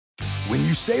When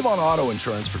you save on auto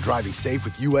insurance for driving safe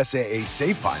with USAA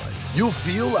Safe Pilot, you'll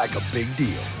feel like a big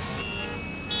deal,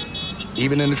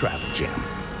 even in a traffic jam.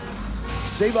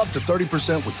 Save up to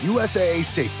 30% with USAA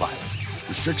Safe Pilot.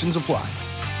 Restrictions apply.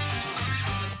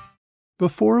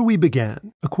 Before we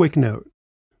begin, a quick note.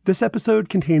 This episode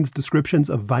contains descriptions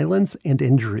of violence and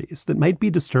injuries that might be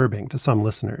disturbing to some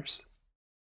listeners.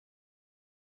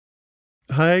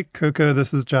 Hi, Coco,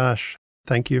 this is Josh.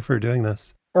 Thank you for doing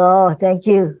this. Oh, thank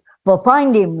you for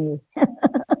finding me.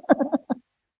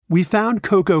 We found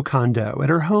Coco Kondo at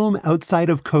her home outside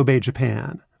of Kobe,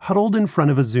 Japan, huddled in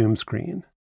front of a Zoom screen.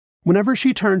 Whenever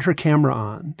she turned her camera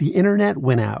on, the internet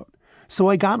went out, so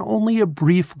I got only a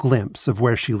brief glimpse of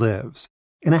where she lives,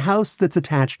 in a house that's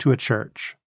attached to a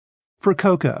church. For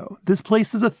Coco, this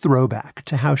place is a throwback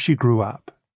to how she grew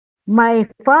up. My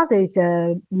father is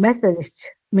a Methodist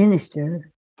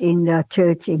minister in the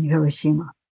church in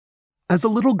Hiroshima. As a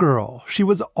little girl, she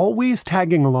was always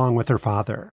tagging along with her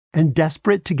father and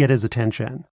desperate to get his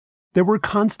attention. There were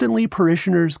constantly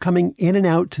parishioners coming in and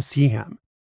out to see him.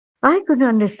 I couldn't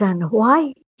understand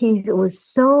why he was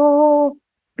so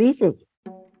busy.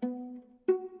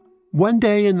 One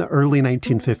day in the early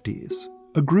 1950s,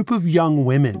 a group of young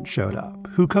women showed up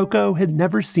who Coco had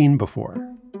never seen before.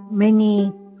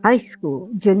 Many high school,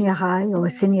 junior high or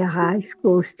senior high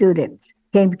school students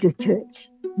came to church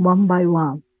one by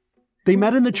one. They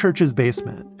met in the church's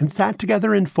basement and sat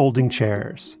together in folding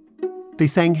chairs. They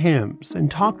sang hymns and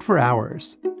talked for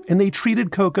hours, and they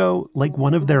treated Coco like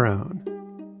one of their own.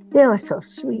 They were so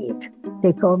sweet.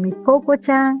 They called me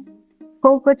Coco-chan,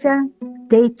 Coco-chan.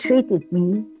 They treated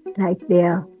me like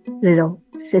their little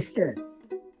sister.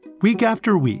 Week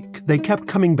after week, they kept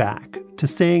coming back to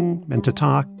sing and to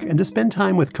talk and to spend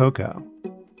time with Coco.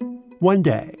 One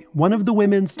day, one of the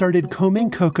women started combing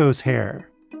Coco's hair.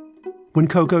 When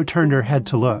Coco turned her head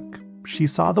to look, she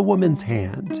saw the woman's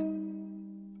hand.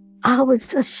 I was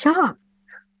so shocked.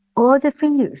 All the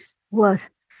fingers were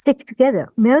stick together,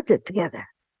 melted together.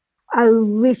 I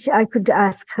wish I could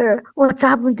ask her, what's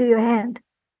happened to your hand?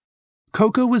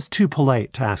 Coco was too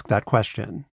polite to ask that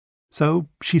question. So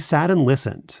she sat and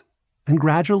listened. And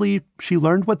gradually, she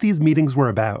learned what these meetings were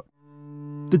about.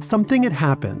 That something had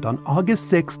happened on August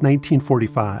 6,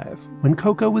 1945, when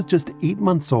Coco was just 8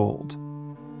 months old.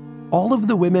 All of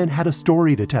the women had a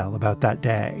story to tell about that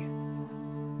day.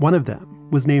 One of them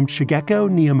was named Shigeko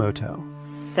Niyamoto.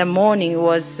 The morning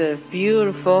was a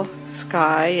beautiful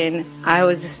sky, and I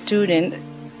was a student.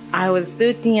 I was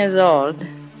 13 years old.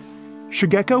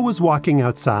 Shigeko was walking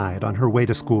outside on her way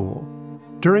to school.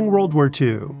 During World War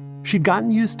II, she'd gotten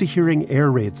used to hearing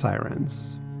air raid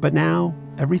sirens, but now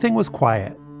everything was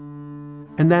quiet.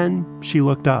 And then she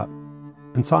looked up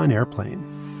and saw an airplane.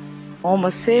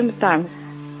 Almost same time,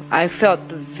 I felt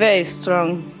very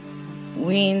strong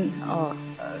wind or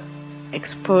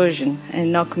explosion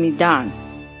and knocked me down.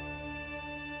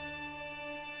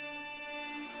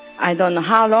 I don't know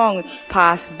how long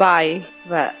passed by,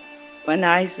 but when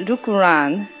I look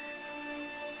around,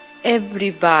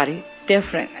 everybody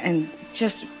different and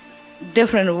just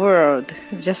different world,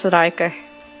 just like a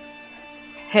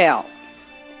hell.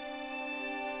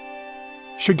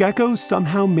 Shigeko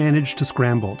somehow managed to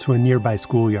scramble to a nearby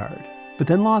schoolyard, but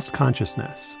then lost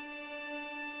consciousness.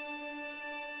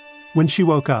 When she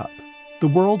woke up, the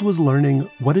world was learning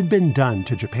what had been done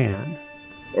to Japan.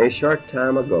 A short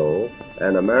time ago,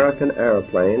 an American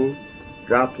airplane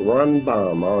dropped one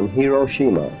bomb on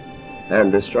Hiroshima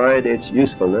and destroyed its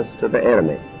usefulness to the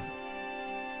enemy.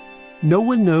 No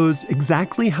one knows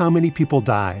exactly how many people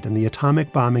died in the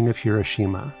atomic bombing of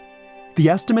Hiroshima. The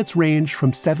estimates range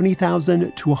from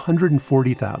 70,000 to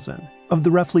 140,000 of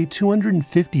the roughly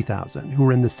 250,000 who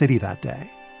were in the city that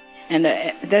day. And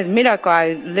that miracle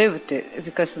I lived it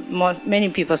because many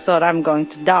people thought I'm going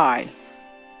to die.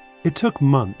 It took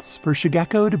months for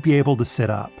Shigeko to be able to sit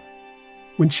up.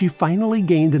 When she finally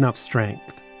gained enough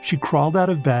strength, she crawled out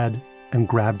of bed and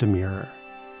grabbed a mirror.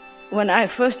 When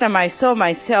first time I saw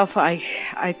myself,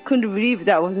 I couldn't believe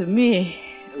that was me.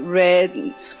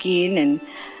 Red skin and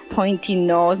pointy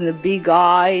nose and the big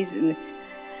eyes, and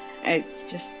I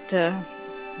just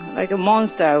like a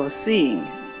monster I was seeing.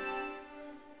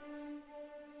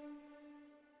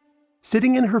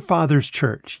 Sitting in her father's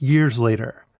church years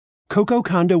later, Coco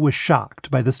Kondo was shocked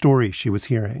by the story she was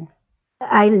hearing.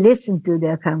 I listened to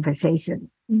their conversation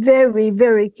very,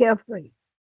 very carefully.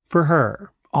 For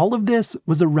her, all of this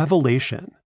was a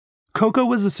revelation. Coco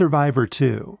was a survivor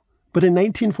too, but in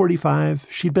 1945,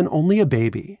 she'd been only a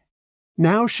baby.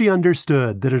 Now she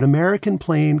understood that an American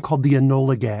plane called the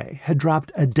Enola Gay had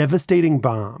dropped a devastating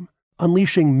bomb,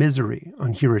 unleashing misery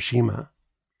on Hiroshima.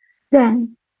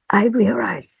 Then I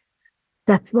realized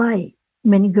That's why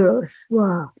many girls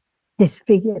were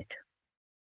disfigured.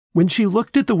 When she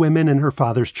looked at the women in her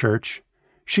father's church,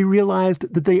 she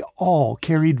realized that they all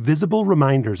carried visible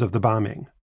reminders of the bombing.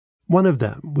 One of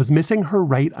them was missing her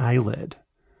right eyelid.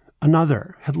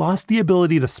 Another had lost the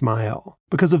ability to smile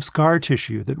because of scar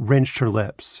tissue that wrenched her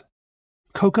lips.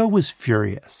 Coco was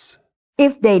furious.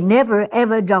 If they never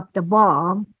ever dropped the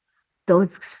bomb,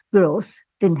 those girls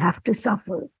didn't have to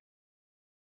suffer.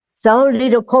 So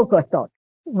little Coco thought,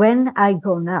 when I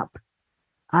grown up,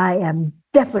 I am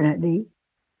definitely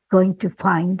going to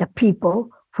find the people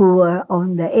who were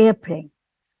on the airplane.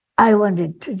 I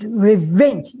wanted to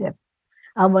revenge them.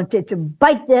 I wanted to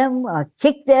bite them or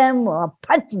kick them or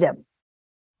punch them.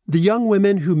 The young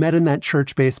women who met in that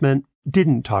church basement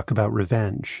didn't talk about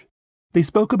revenge. They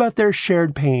spoke about their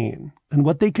shared pain and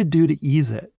what they could do to ease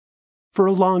it. For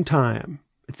a long time,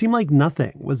 it seemed like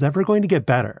nothing was ever going to get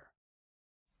better.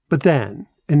 But then,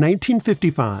 in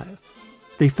 1955,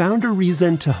 they found a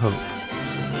reason to hope.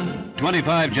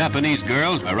 25 Japanese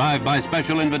girls arrived by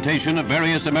special invitation of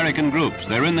various American groups.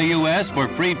 They're in the U.S. for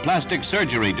free plastic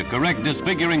surgery to correct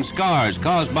disfiguring scars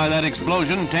caused by that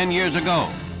explosion 10 years ago.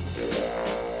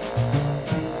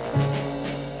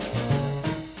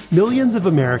 Millions of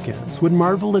Americans would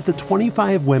marvel at the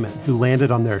 25 women who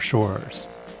landed on their shores,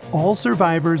 all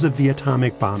survivors of the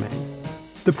atomic bombing.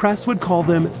 The press would call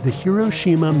them the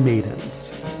Hiroshima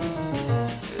Maidens.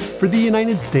 For the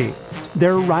United States,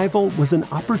 their arrival was an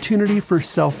opportunity for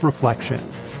self-reflection,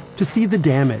 to see the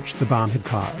damage the bomb had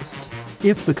caused,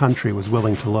 if the country was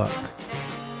willing to look.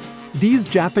 These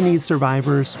Japanese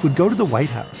survivors would go to the White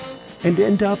House and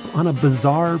end up on a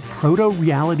bizarre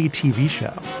proto-reality TV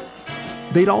show.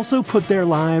 They'd also put their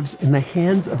lives in the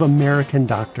hands of American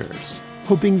doctors,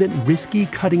 hoping that risky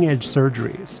cutting-edge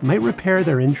surgeries might repair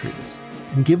their injuries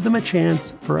and give them a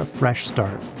chance for a fresh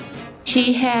start.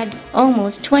 She had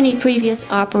almost 20 previous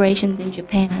operations in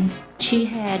Japan. She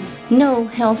had no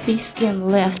healthy skin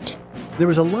left. There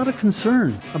was a lot of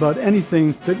concern about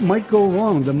anything that might go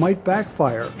wrong, that might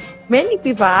backfire. Many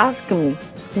people ask me,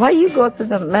 why you go to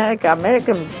the America?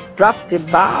 America dropped the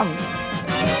bomb.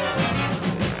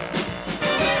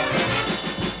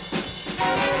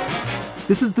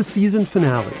 This is the season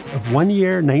finale of 1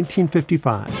 Year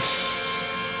 1955,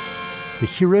 the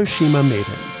Hiroshima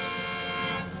Maidens.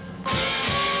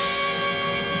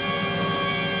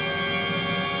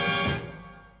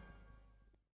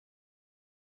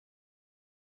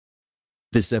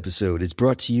 This episode is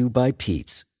brought to you by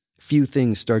Pete's. Few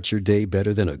things start your day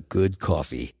better than a good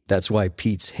coffee. That's why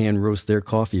Pete's hand roasts their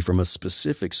coffee from a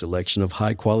specific selection of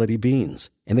high-quality beans.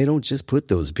 And they don't just put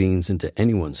those beans into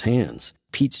anyone's hands.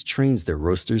 Pete's trains their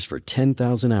roasters for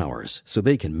 10,000 hours so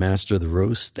they can master the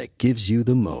roast that gives you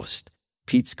the most.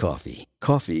 Pete's Coffee.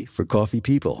 Coffee for coffee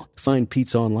people. Find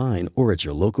Pete's online or at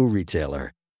your local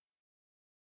retailer.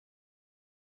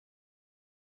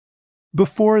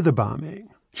 Before the bombing,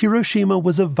 Hiroshima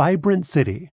was a vibrant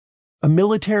city, a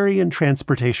military and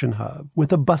transportation hub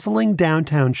with a bustling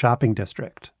downtown shopping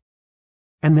district.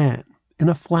 And then, in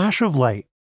a flash of light,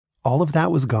 all of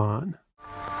that was gone.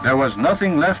 There was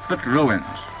nothing left but ruins.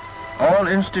 All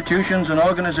institutions and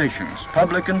organizations,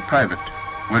 public and private,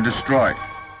 were destroyed.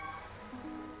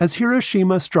 As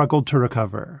Hiroshima struggled to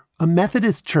recover, a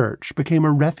Methodist church became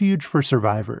a refuge for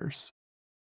survivors.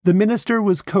 The minister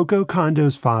was Koko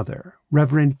Kondo's father,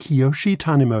 Reverend Kiyoshi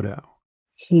Tanimoto.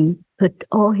 He put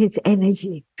all his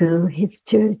energy to his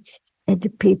church and the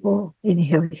people in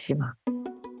Hiroshima.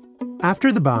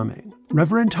 After the bombing,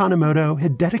 Reverend Tanimoto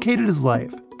had dedicated his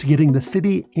life to getting the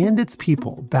city and its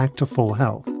people back to full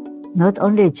health. Not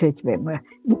only a church member,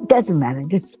 it doesn't matter,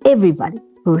 it's everybody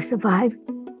who survived.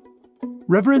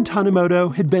 Reverend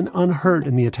Tanimoto had been unhurt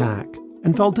in the attack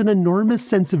and felt an enormous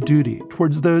sense of duty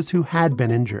towards those who had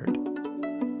been injured.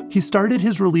 He started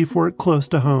his relief work close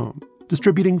to home,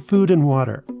 distributing food and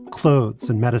water, clothes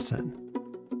and medicine.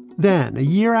 Then, a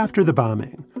year after the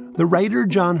bombing, the writer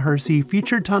John Hersey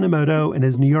featured Tanimoto in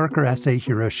his New Yorker essay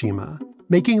Hiroshima,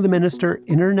 making the minister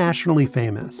internationally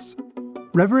famous.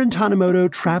 Reverend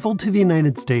Tanimoto traveled to the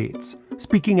United States,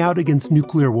 speaking out against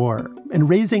nuclear war and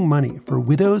raising money for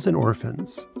widows and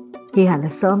orphans. He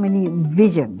had so many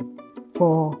visions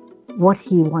for what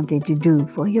he wanted to do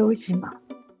for Hiroshima.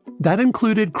 That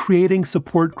included creating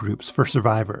support groups for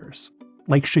survivors,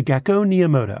 like Shigeko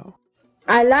Niyamoto.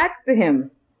 I liked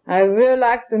him. I really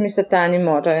liked Mr.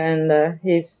 Tanimoto, and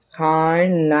he's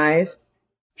kind, nice.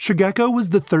 Shigeko was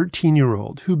the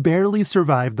 13-year-old who barely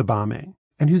survived the bombing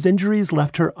and whose injuries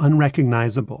left her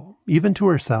unrecognizable, even to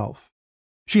herself.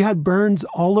 She had burns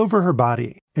all over her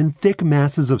body and thick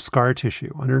masses of scar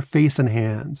tissue on her face and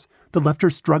hands that left her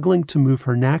struggling to move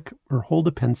her neck or hold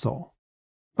a pencil.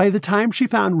 By the time she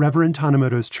found Reverend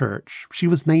Tanimoto's church, she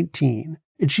was 19,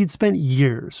 and she'd spent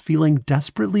years feeling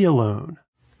desperately alone.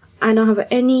 I don't have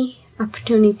any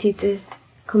opportunity to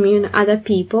commune with other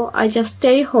people. I just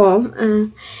stay home,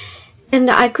 and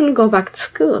I couldn't go back to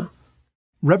school.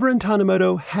 Reverend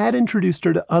Tanimoto had introduced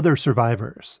her to other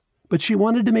survivors, but she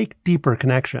wanted to make deeper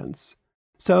connections.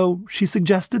 So she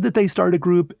suggested that they start a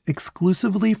group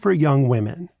exclusively for young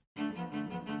women.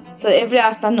 So every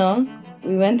afternoon,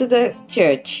 we went to the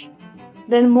church.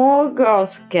 Then more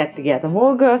girls get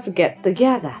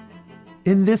together.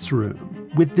 In this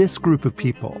room, with this group of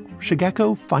people,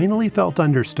 Shigeko finally felt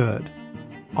understood.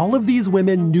 All of these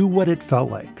women knew what it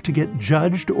felt like to get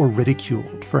judged or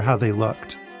ridiculed for how they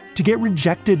looked, to get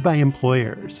rejected by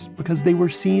employers because they were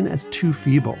seen as too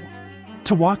feeble,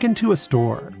 to walk into a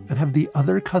store and have the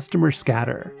other customers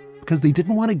scatter because they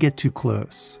didn't want to get too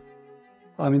close.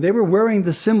 I mean, they were wearing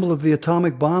the symbol of the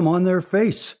atomic bomb on their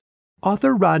face.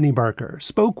 Author Rodney Barker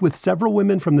spoke with several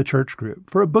women from the church group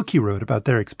for a book he wrote about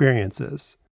their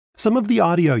experiences. Some of the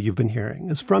audio you've been hearing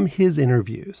is from his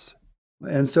interviews.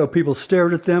 And so people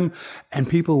stared at them, and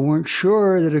people weren't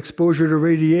sure that exposure to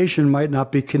radiation might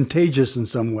not be contagious in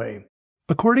some way.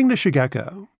 According to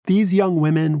Shigeko, these young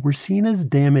women were seen as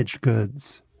damaged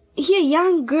goods. Here,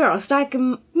 young girls like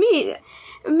me,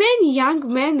 many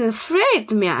young men are afraid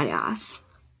to marry us.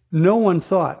 No one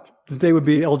thought that they would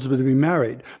be eligible to be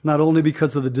married, not only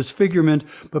because of the disfigurement,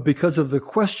 but because of the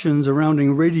questions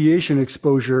surrounding radiation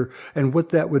exposure and what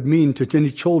that would mean to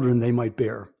any children they might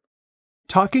bear.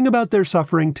 Talking about their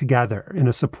suffering together in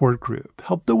a support group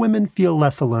helped the women feel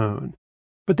less alone,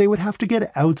 but they would have to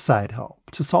get outside help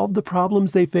to solve the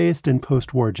problems they faced in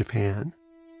post-war Japan.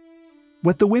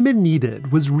 What the women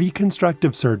needed was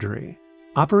reconstructive surgery,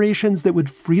 operations that would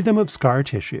free them of scar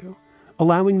tissue,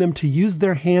 allowing them to use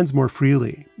their hands more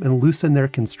freely and loosen their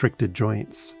constricted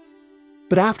joints.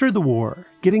 But after the war,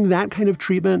 getting that kind of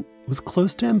treatment was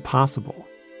close to impossible.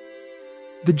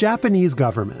 The Japanese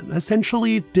government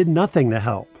essentially did nothing to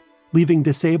help, leaving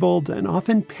disabled and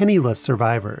often penniless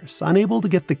survivors unable to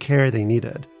get the care they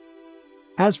needed.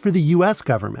 As for the US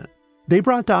government, they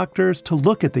brought doctors to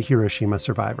look at the Hiroshima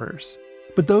survivors,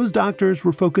 but those doctors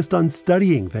were focused on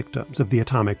studying victims of the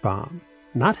atomic bomb,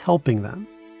 not helping them.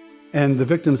 And the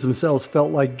victims themselves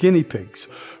felt like guinea pigs.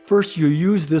 First, you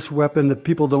use this weapon that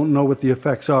people don't know what the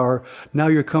effects are. Now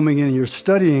you're coming in and you're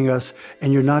studying us,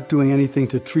 and you're not doing anything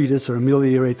to treat us or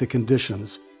ameliorate the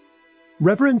conditions.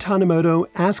 Reverend Tanimoto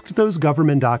asked those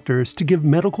government doctors to give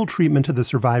medical treatment to the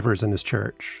survivors in his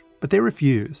church, but they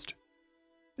refused.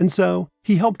 And so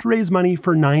he helped raise money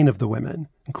for 9 of the women,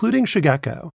 including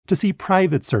Shigeko, to see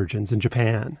private surgeons in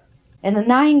Japan. And the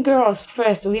 9 girls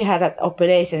first, we had an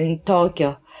operation in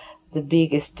Tokyo, the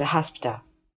biggest hospital.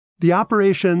 The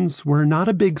operations were not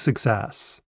a big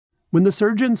success. When the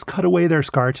surgeons cut away their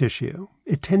scar tissue,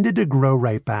 it tended to grow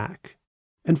right back.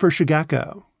 And for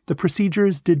Shigeko, the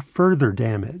procedures did further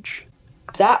damage.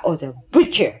 That was a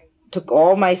butcher. Took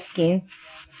all my skin.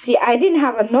 See, I didn't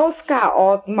have no scar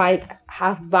on my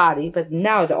half body, but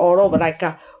now it's all over like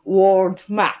a world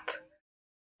map.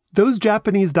 Those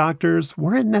Japanese doctors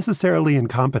weren't necessarily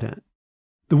incompetent.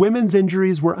 The women's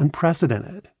injuries were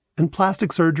unprecedented, and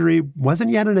plastic surgery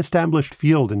wasn't yet an established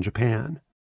field in Japan.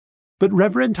 But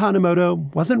Reverend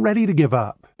Tanimoto wasn't ready to give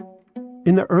up.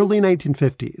 In the early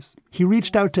 1950s, he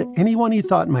reached out to anyone he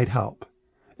thought might help,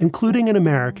 including an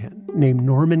American named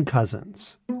Norman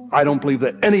Cousins. I don't believe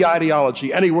that any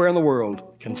ideology anywhere in the world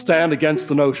can stand against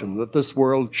the notion that this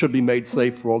world should be made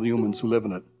safe for all the humans who live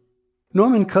in it.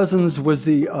 Norman Cousins was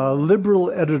the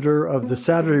liberal editor of the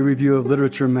Saturday Review of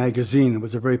Literature magazine. It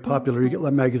was a very popular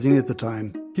magazine at the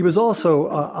time. He was also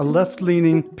a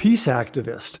left-leaning peace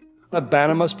activist. A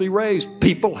banner must be raised.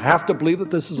 People have to believe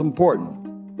that this is important.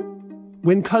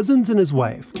 When Cousins and his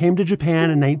wife came to Japan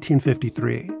in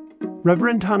 1953,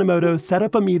 Reverend Tanimoto set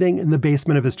up a meeting in the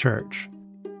basement of his church.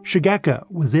 Shigeko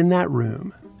was in that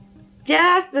room.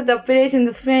 Just the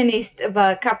operation finished,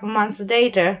 about a couple months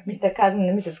later, Mr. Cousin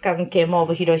and Mrs. Cousin came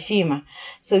over Hiroshima.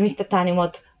 So Mr.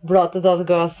 Tanimoto brought those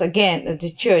girls again to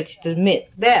the church to meet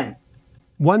them.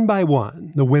 One by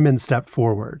one, the women stepped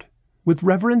forward. With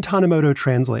Reverend Tanimoto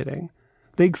translating,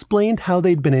 they explained how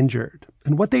they'd been injured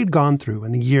and what they'd gone through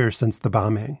in the years since the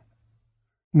bombing.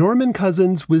 Norman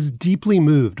Cousins was deeply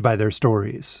moved by their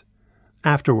stories.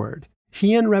 Afterward,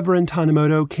 he and Reverend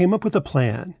Tanimoto came up with a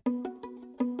plan.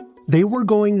 They were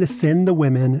going to send the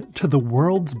women to the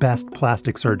world's best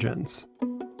plastic surgeons.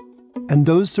 And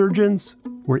those surgeons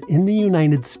were in the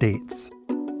United States.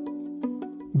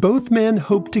 Both men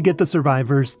hoped to get the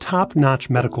survivors top-notch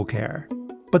medical care.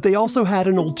 But they also had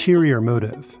an ulterior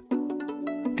motive.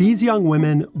 These young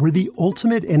women were the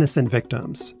ultimate innocent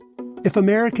victims. If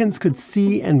Americans could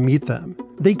see and meet them,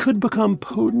 they could become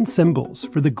potent symbols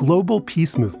for the global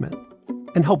peace movement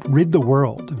and help rid the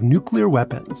world of nuclear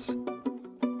weapons.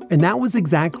 And that was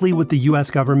exactly what the U.S.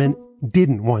 government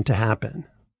didn't want to happen.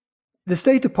 The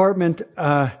State Department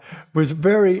was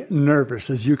very nervous,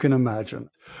 as you can imagine.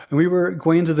 And we were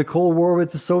going into the Cold War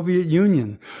with the Soviet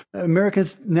Union.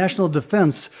 America's national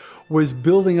defense was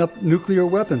building up nuclear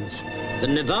weapons. The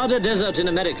Nevada desert in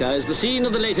America is the scene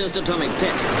of the latest atomic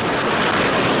test.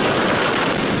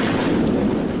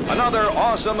 Another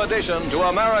awesome addition to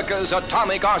America's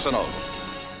atomic arsenal.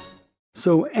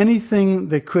 So anything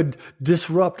that could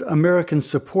disrupt American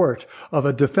support of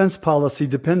a defense policy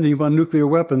depending upon nuclear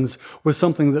weapons was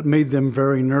something that made them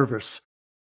very nervous.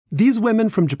 These women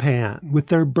from Japan, with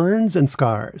their burns and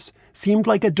scars, seemed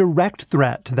like a direct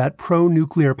threat to that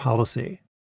pro-nuclear policy.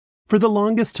 For the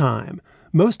longest time,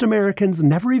 most Americans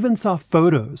never even saw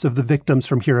photos of the victims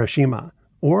from Hiroshima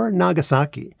or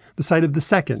Nagasaki, the site of the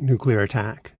second nuclear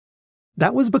attack.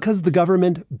 That was because the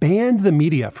government banned the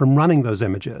media from running those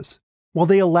images, while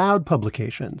they allowed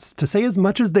publications to say as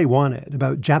much as they wanted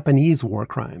about Japanese war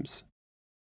crimes.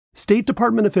 State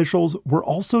Department officials were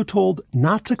also told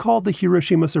not to call the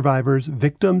Hiroshima survivors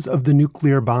victims of the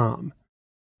nuclear bomb.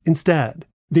 Instead,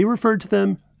 they referred to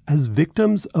them as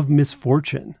victims of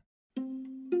misfortune.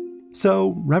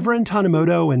 So Reverend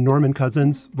Tanimoto and Norman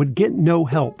Cousins would get no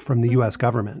help from the U.S.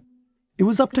 government. It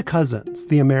was up to Cousins,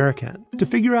 the American, to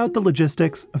figure out the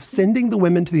logistics of sending the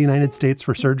women to the United States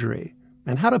for surgery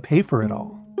and how to pay for it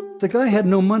all. The guy had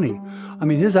no money. I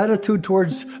mean, his attitude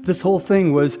towards this whole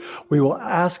thing was, we will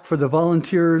ask for the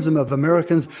volunteerism of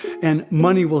Americans and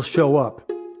money will show up.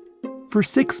 For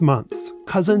 6 months,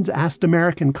 Cousins asked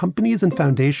American companies and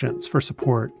foundations for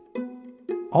support.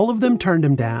 All of them turned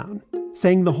him down,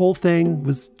 saying the whole thing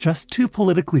was just too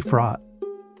politically fraught.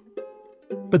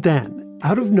 But then,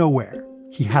 out of nowhere,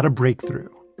 he had a breakthrough.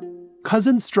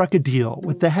 Cousins struck a deal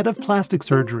with the head of plastic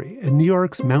surgery at New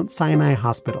York's Mount Sinai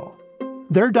Hospital.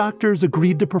 Their doctors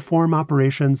agreed to perform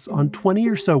operations on 20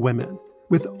 or so women,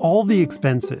 with all the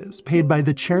expenses paid by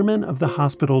the chairman of the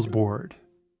hospital's board.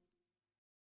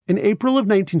 In April of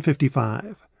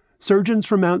 1955, surgeons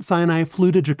from Mount Sinai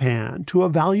flew to Japan to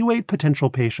evaluate potential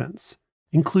patients,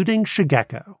 including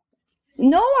Shigeko.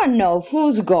 No one knows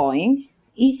who's going.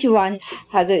 Each one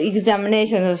had an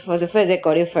examination for the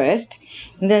physically first.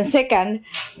 And then second,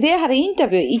 they had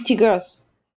interviewed each girl.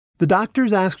 The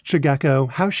doctors asked Shigeko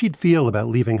how she'd feel about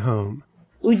leaving home.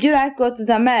 Would you like to go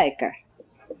to America?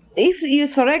 If you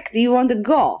select, you want to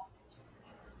go.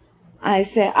 I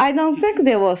said, I don't think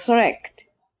they will select.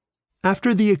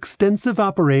 After the extensive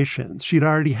operations she'd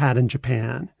already had in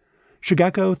Japan,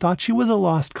 Shigeko thought she was a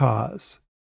lost cause.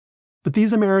 But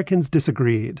these Americans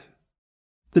disagreed.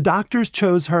 The doctors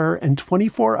chose her and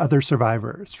 24 other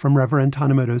survivors from Reverend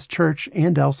Tanimoto's church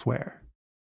and elsewhere.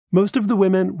 Most of the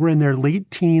women were in their late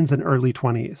teens and early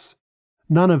 20s.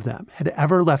 None of them had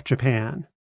ever left Japan.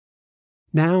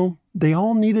 Now, they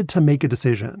all needed to make a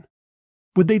decision.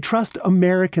 Would they trust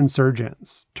American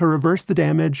surgeons to reverse the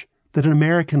damage that an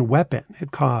American weapon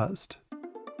had caused?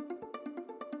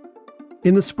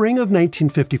 In the spring of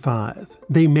 1955,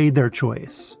 they made their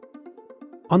choice.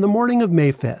 On the morning of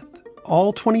May 5th,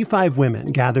 all 25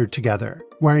 women gathered together,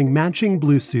 wearing matching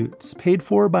blue suits paid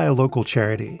for by a local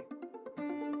charity.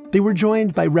 They were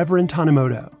joined by Reverend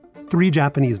Tanimoto, 3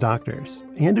 Japanese doctors,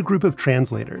 and a group of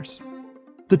translators.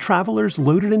 The travelers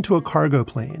loaded into a cargo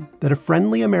plane that a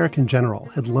friendly American general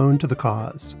had loaned to the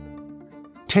cause.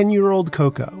 10-year-old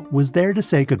Coco was there to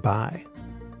say goodbye.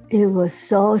 It was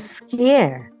so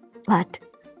scared, but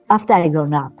after I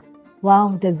grown up,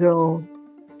 one of the girls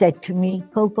said to me,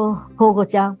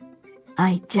 Coco-chan,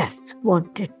 I just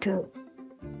wanted to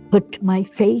put my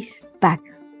face back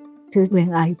to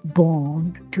when I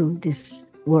born to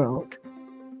this world.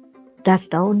 That's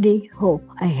the only hope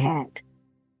I had.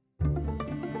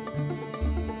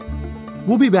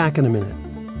 We'll be back in a minute.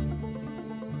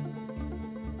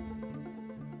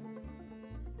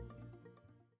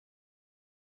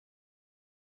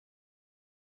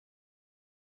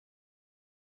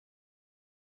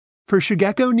 For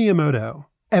Shigeko Niyamoto,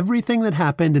 everything that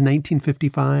happened in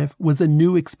 1955 was a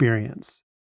new experience.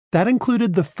 That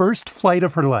included the first flight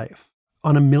of her life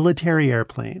on a military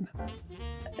airplane.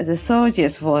 The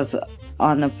soldiers was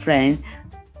on a plane,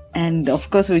 and of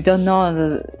course we don't know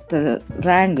the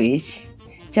language,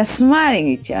 just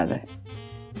smiling at each other.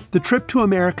 The trip to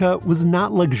America was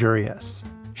not luxurious.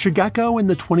 Shigeko and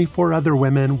the 24 other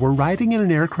women were riding in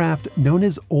an aircraft known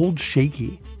as Old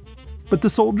Shaky. But the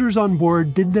soldiers on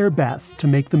board did their best to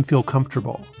make them feel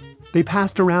comfortable. They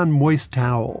passed around moist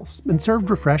towels and served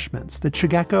refreshments that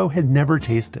Shigeko had never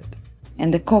tasted.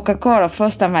 And the Coca-Cola,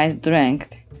 first time I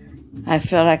drank, I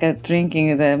felt like I was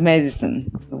drinking the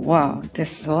medicine. Wow,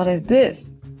 what is this?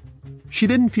 She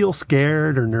didn't feel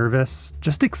scared or nervous,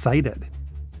 just excited.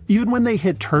 Even when they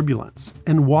hit turbulence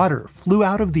and water flew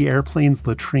out of the airplane's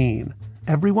latrine,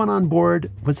 everyone on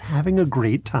board was having a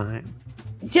great time.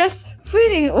 Just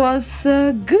feeling it was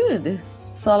good.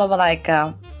 Sort of like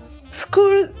a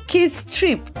school kids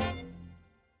trip.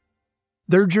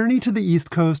 Their journey to the East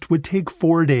Coast would take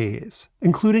 4 days,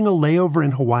 including a layover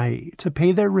in Hawaii to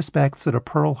pay their respects at a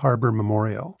Pearl Harbor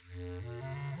memorial.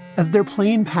 As their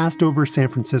plane passed over San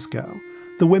Francisco,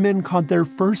 the women caught their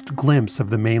first glimpse of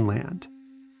the mainland.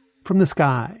 From the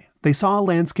sky, they saw a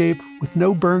landscape with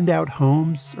no burned-out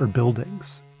homes or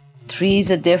buildings.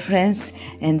 Trees are different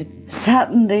and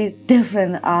suddenly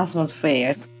different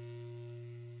atmospheres.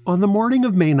 On the morning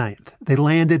of May 9th, they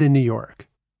landed in New York.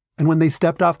 And when they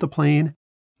stepped off the plane,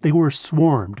 they were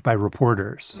swarmed by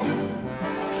reporters.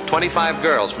 25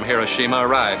 girls from Hiroshima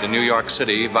arrived in New York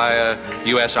City via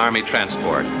U.S. Army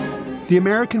transport. The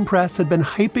American press had been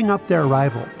hyping up their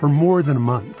arrival for more than a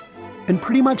month, and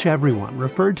pretty much everyone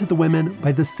referred to the women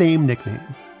by the same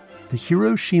nickname, the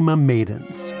Hiroshima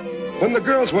Maidens. When the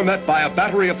girls were met by a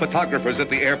battery of photographers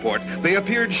at the airport, they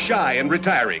appeared shy and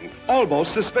retiring,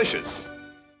 almost suspicious.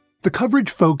 The coverage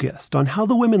focused on how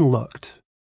the women looked.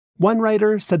 One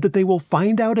writer said that they will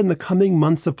find out in the coming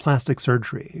months of plastic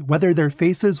surgery whether their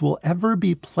faces will ever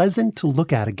be pleasant to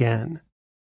look at again.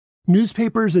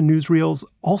 Newspapers and newsreels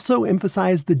also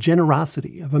emphasized the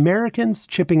generosity of Americans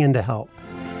chipping in to help.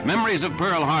 Memories of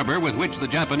Pearl Harbor with which the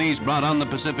Japanese brought on the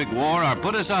Pacific War are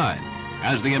put aside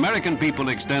as the American people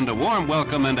extend a warm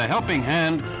welcome and a helping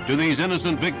hand to these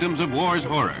innocent victims of war's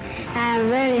horror. I'm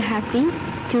very happy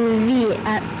to be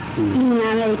in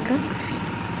America.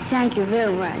 Thank you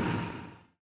very much.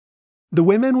 The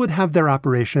women would have their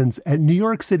operations at New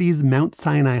York City's Mount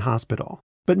Sinai Hospital,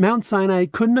 but Mount Sinai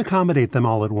couldn't accommodate them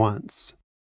all at once.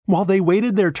 While they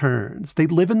waited their turns,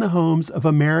 they'd live in the homes of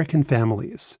American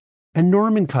families. And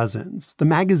Norman Cousins, the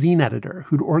magazine editor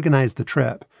who'd organized the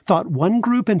trip, thought one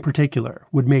group in particular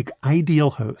would make ideal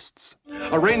hosts.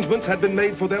 Arrangements had been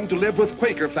made for them to live with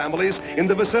Quaker families in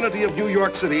the vicinity of New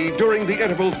York City during the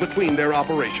intervals between their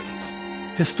operations.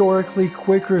 Historically,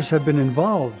 Quakers have been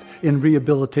involved in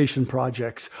rehabilitation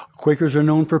projects. Quakers are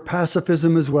known for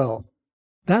pacifism as well.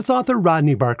 That's author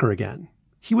Rodney Barker again.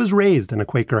 He was raised in a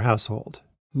Quaker household.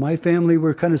 My family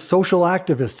were kind of social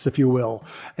activists, if you will.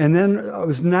 And then it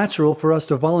was natural for us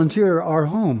to volunteer our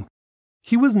home.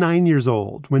 He was 9 years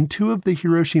old when two of the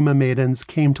Hiroshima Maidens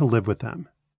came to live with them.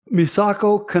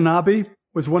 Misako Kanabe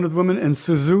was one of the women, and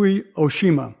Suzui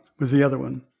Oshima was the other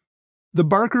one. The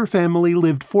Barker family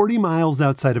lived 40 miles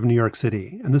outside of New York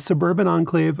City in the suburban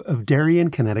enclave of Darien,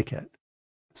 Connecticut.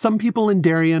 Some people in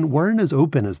Darien weren't as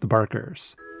open as the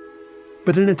Barkers.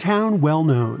 But in a town well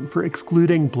known for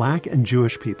excluding Black and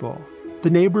Jewish people, the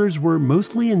neighbors were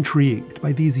mostly intrigued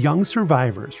by these young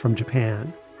survivors from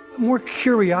Japan. More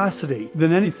curiosity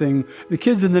than anything. The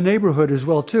kids in the neighborhood as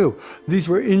well, too. These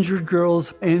were injured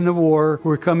girls in the war who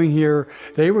were coming here.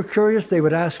 They were curious. They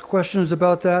would ask questions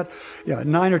about that.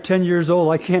 9 or 10 years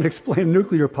old, I can't explain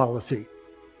nuclear policy.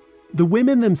 The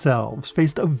women themselves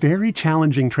faced a very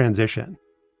challenging transition.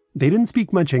 They didn't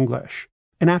speak much English.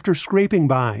 And after scraping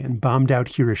by in bombed-out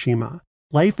Hiroshima,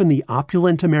 life in the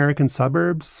opulent American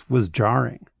suburbs was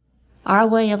jarring. Our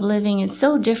way of living is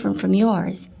so different from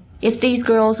yours. If these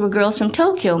girls were girls from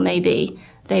Tokyo, maybe,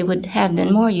 they would have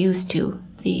been more used to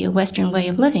the Western way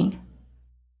of living.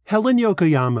 Helen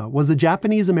Yokoyama was a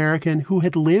Japanese American who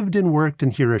had lived and worked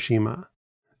in Hiroshima.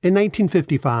 In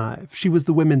 1955, she was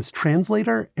the women's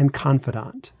translator and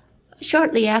confidant.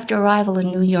 Shortly after arrival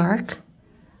in New York,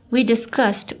 we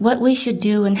discussed what we should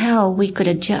do and how we could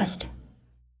adjust.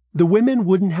 The women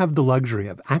wouldn't have the luxury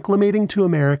of acclimating to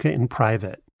America in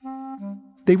private.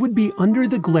 They would be under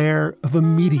the glare of a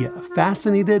media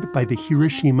fascinated by the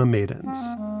Hiroshima Maidens.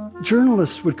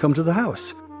 Journalists would come to the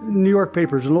house. New York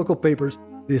papers and local papers.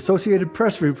 The Associated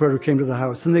Press reporter came to the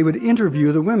house, and they would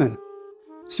interview the women.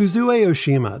 Suzue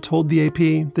Oshima told the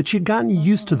AP that she'd gotten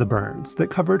used to the burns that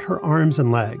covered her arms and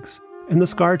legs and the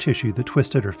scar tissue that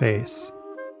twisted her face.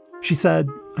 She said,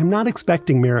 "I'm not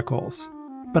expecting miracles,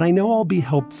 but I know I'll be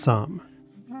helped some."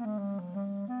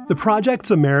 The project's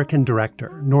American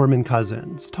director, Norman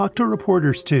Cousins, talked to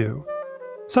reporters too.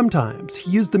 Sometimes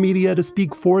he used the media to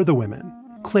speak for the women,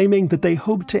 claiming that they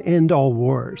hoped to end all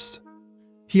wars.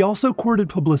 He also courted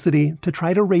publicity to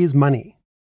try to raise money.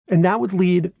 And that would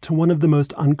lead to one of the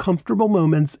most uncomfortable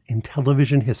moments in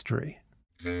television history.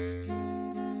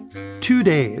 2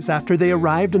 days after they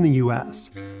arrived in the U.S.,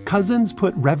 Cousins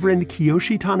put Reverend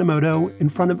Kiyoshi Tanimoto in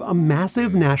front of a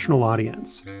massive national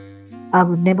audience. I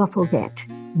will never forget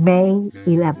May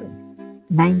 11,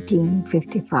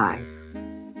 1955.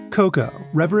 Coco,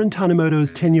 Reverend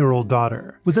Tanimoto's 10-year-old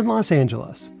daughter, was in Los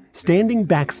Angeles, standing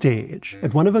backstage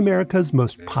at one of America's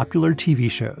most popular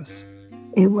TV shows.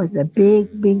 It was a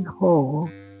big, big hall.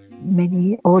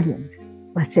 Many audience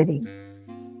were sitting.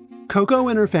 Coco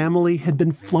and her family had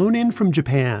been flown in from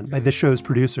Japan by the show's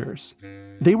producers.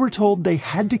 They were told they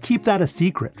had to keep that a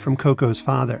secret from Coco's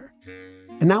father.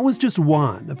 And that was just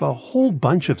one of a whole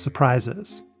bunch of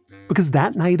surprises. Because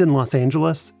that night in Los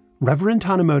Angeles, Reverend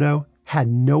Tanimoto had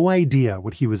no idea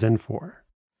what he was in for.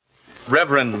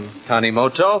 Reverend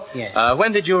Tanimoto, yes.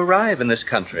 When did you arrive in this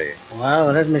country?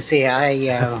 Well, let me see.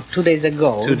 2 days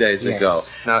ago. 2 days ago.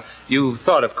 Now, you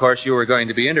thought, of course, you were going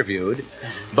to be interviewed,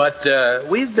 but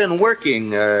we've been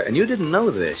working, and you didn't know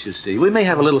this, you see. We may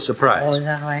have a little surprise. Oh, is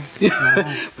that right?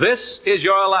 This is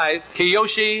your life,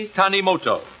 Kiyoshi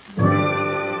Tanimoto.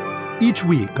 Each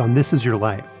week on This Is Your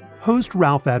Life, host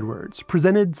Ralph Edwards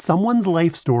presented someone's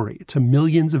life story to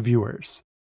millions of viewers.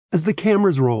 As the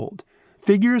cameras rolled,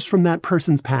 figures from that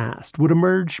person's past would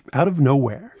emerge out of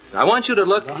nowhere. I want you to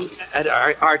look at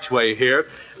our archway here,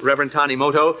 Reverend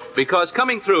Tanimoto, because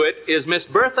coming through it is Miss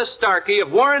Bertha Starkey of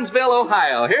Warrensville,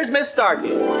 Ohio. Here's Miss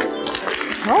Starkey.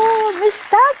 Oh, Miss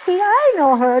Starkey, I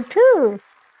know her too.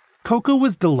 Coco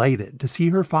was delighted to see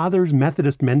her father's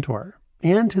Methodist mentor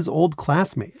and his old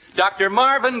classmate. Dr.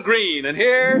 Marvin Green, and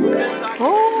here...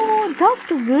 Oh,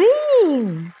 Dr.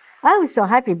 Green. I was so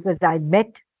happy because I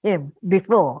met him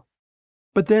before.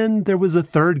 But then there was a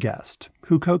third guest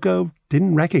who Coco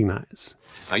didn't recognize.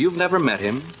 Now, you've never met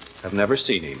him, have never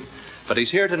seen him, but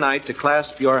he's here tonight to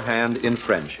clasp your hand in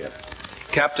friendship.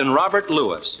 Captain Robert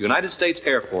Lewis, United States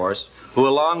Air Force, who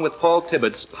along with Paul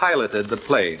Tibbets piloted the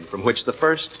plane from which the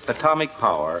first atomic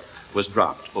power was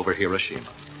dropped over Hiroshima.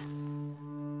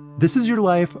 This Is Your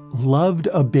Life loved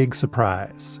a big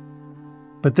surprise.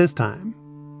 But this time,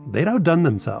 they'd outdone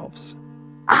themselves.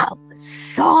 I was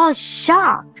so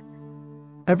shocked.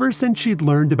 Ever since she'd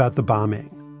learned about the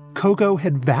bombing, Coco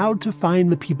had vowed to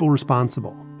find the people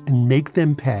responsible and make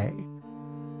them pay.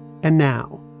 And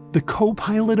now, the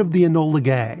co-pilot of the Enola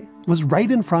Gay was right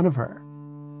in front of her.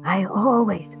 I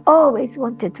always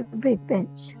wanted to be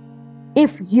revenge.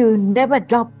 If you never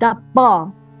dropped that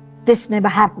bomb, this never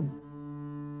happened.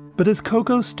 But as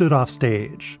Coco stood off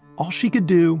stage, all she could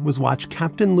do was watch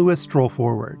Captain Lewis stroll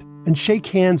forward and shake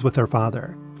hands with her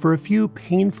father for a few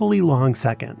painfully long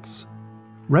seconds.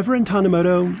 Reverend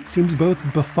Tanimoto seems both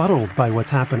befuddled by what's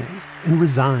happening and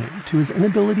resigned to his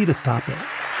inability to stop it.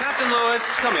 Captain Lewis,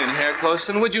 come in here close,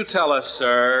 and would you tell us,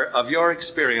 sir, of your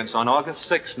experience on August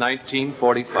 6,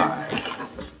 1945?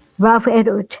 Ralph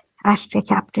Edwards asked the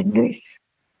Captain Lewis,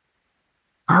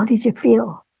 how did you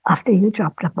feel after you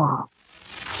dropped the bomb?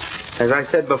 As I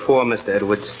said before, Mr.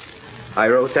 Edwards, I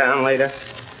wrote down later,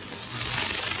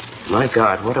 my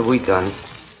God, what have we done?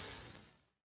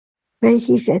 Well,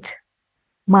 he said,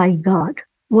 my God,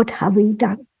 what have we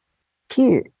done?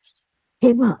 Tears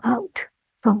came out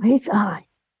from his eye.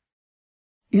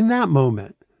 In that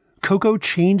moment, Coco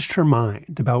changed her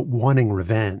mind about wanting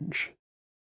revenge.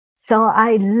 So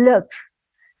I looked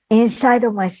inside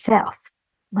of myself.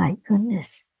 My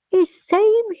goodness, the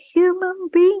same human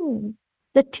being.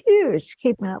 The tears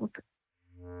came out.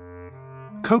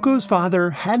 Coco's father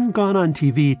hadn't gone on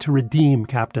TV to redeem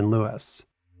Captain Lewis.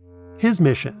 His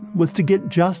mission was to get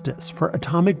justice for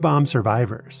atomic bomb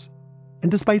survivors.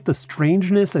 And despite the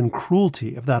strangeness and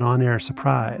cruelty of that on-air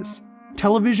surprise,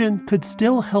 television could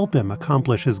still help him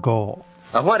accomplish his goal.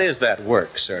 What is that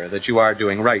work, sir, that you are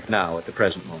doing right now at the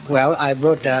present moment? Well, I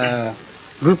brought a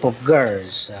group of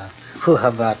girls who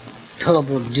have a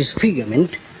terrible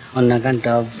disfigurement on account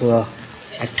of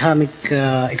atomic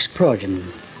explosion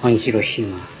on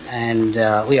Hiroshima. And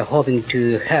we are hoping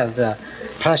to have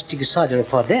plastic surgery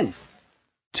for them.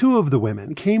 2 of the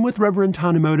women came with Reverend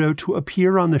Tanimoto to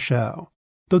appear on the show,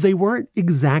 though they weren't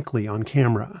exactly on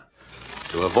camera.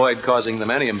 To avoid causing them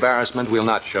any embarrassment, we'll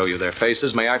not show you their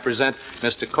faces. May I present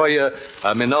Miss Takoya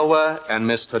Minowa and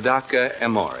Miss Todaka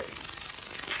Emori.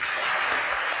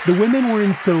 The women were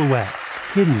in silhouette,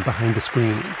 hidden behind a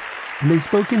screen, and they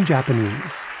spoke in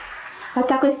Japanese.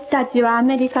 私たちはア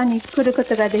メリカに来るこ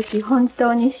とができ本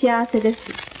当に幸せです。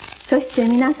そして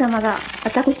皆様が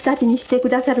私たちにしてく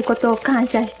ださることを感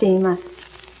謝しています。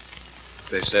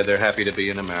 They said they're happy to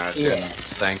be in America and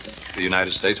thank the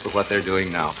United States for what they're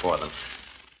doing now for them.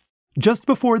 Just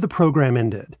before the program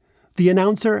ended, the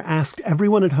announcer asked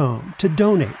everyone at home to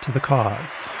donate to the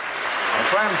cause.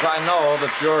 Friends, I know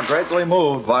that you're greatly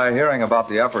moved by hearing about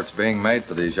the efforts being made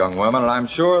for these young women, and I'm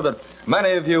sure that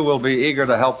many of you will be eager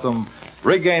to help them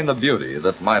regain the beauty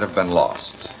that might have been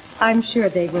lost. I'm sure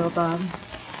they will, Bob.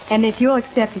 And if you'll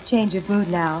accept a change of mood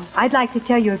now, I'd like to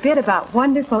tell you a bit about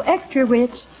wonderful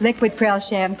extra-rich liquid Prel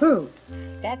shampoo.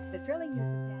 That's the thrilling news.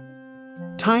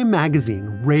 Time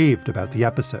magazine raved about the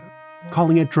episode,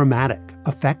 calling it dramatic,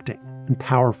 affecting, and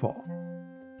powerful.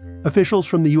 Officials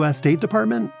from the U.S. State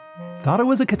Department thought it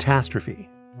was a catastrophe.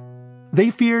 They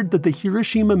feared that the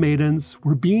Hiroshima Maidens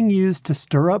were being used to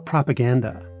stir up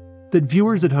propaganda, that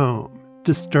viewers at home,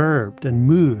 disturbed and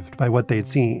moved by what they'd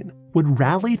seen, would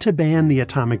rally to ban the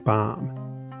atomic bomb.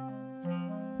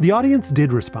 The audience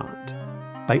did respond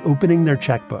by opening their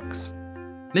checkbooks.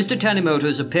 Mr.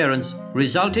 Tanimoto's appearance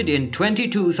resulted in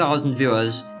 22,000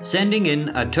 viewers sending in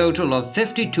a total of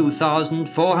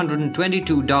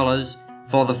 $52,422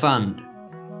 for the fund.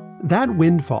 That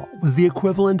windfall was the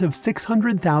equivalent of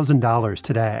 $600,000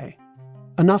 today,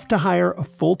 enough to hire a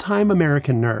full-time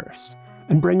American nurse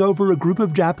and bring over a group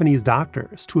of Japanese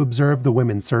doctors to observe the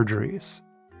women's surgeries.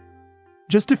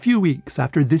 Just a few weeks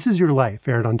after This Is Your Life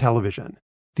aired on television,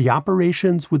 the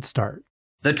operations would start.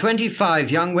 The 25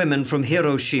 young women from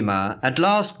Hiroshima at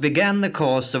last began the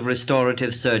course of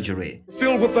restorative surgery.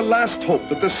 Filled with the last hope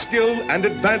that the skill and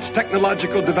advanced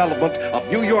technological development of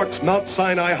New York's Mount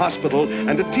Sinai Hospital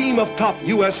and a team of top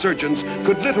U.S. surgeons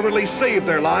could literally save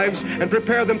their lives and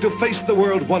prepare them to face the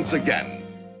world once again.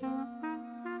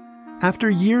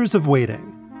 After years of waiting,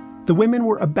 the women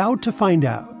were about to find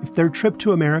out if their trip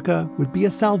to America would be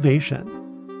a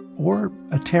salvation or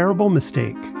a terrible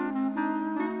mistake.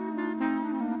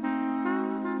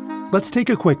 Let's take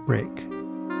a quick break.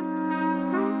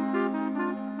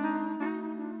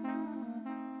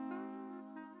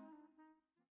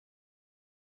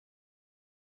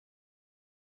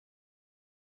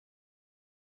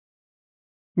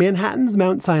 Manhattan's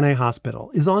Mount Sinai Hospital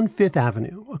is on Fifth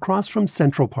Avenue, across from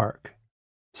Central Park.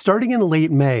 Starting in late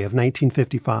May of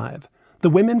 1955, the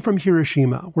women from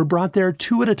Hiroshima were brought there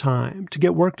two at a time to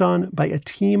get worked on by a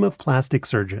team of plastic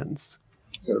surgeons.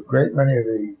 So a great many of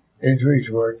the injuries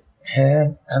were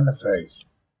hand and the face.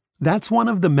 That's one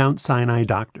of the Mount Sinai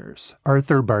doctors,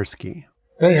 Arthur Barsky.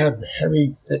 They have heavy,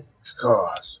 thick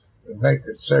scars that make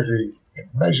the surgery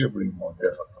immeasurably more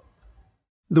difficult.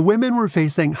 The women were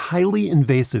facing highly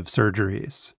invasive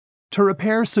surgeries. To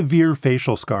repair severe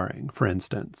facial scarring, for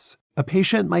instance, a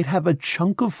patient might have a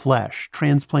chunk of flesh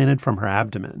transplanted from her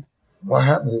abdomen. What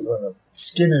happens is when the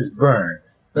skin is burned,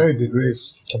 third degree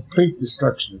is complete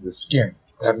destruction of the skin.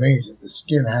 That means that the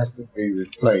skin has to be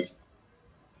replaced.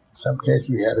 In some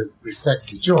cases, we had to resect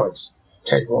the joints,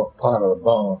 take off part of the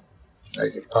bone,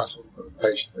 make it possible for the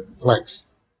patient to flex.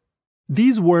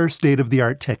 These were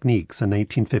state-of-the-art techniques in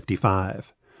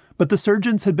 1955, but the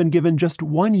surgeons had been given just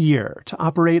 1 year to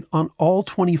operate on all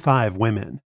 25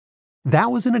 women.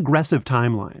 That was an aggressive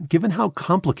timeline, given how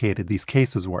complicated these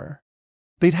cases were.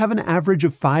 They'd have an average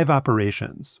of 5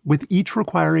 operations, with each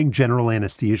requiring general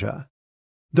anesthesia.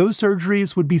 Those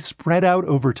surgeries would be spread out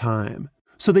over time,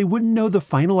 so they wouldn't know the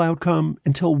final outcome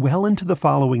until well into the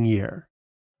following year.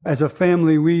 As a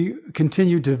family, we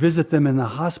continued to visit them in the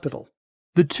hospital.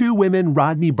 The two women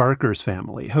Rodney Barker's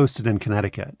family hosted in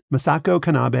Connecticut, Masako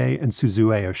Kanabe and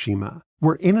Suzue Oshima,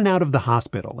 were in and out of the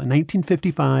hospital in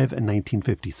 1955 and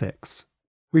 1956.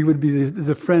 We would be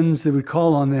the friends that would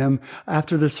call on them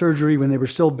after the surgery when they were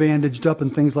still bandaged up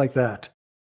and things like that.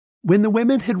 When the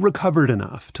women had recovered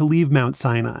enough to leave Mount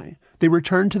Sinai, they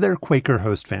returned to their Quaker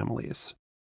host families.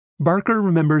 Barker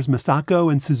remembers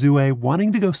Masako and Suzue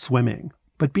wanting to go swimming,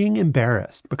 but being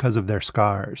embarrassed because of their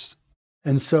scars.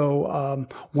 And so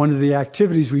one of the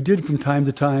activities we did from time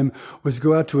to time was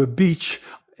go out to a beach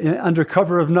under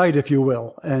cover of night, if you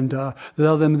will, and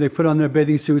allow them, they put on their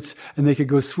bathing suits and they could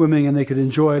go swimming and they could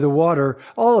enjoy the water,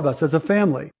 all of us as a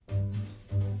family.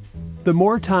 The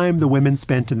more time the women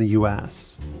spent in the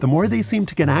U.S., the more they seemed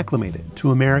to get acclimated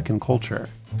to American culture.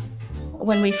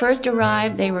 When we first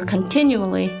arrived, they were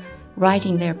continually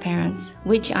writing their parents,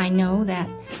 which I know that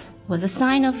was a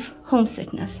sign of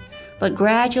homesickness. But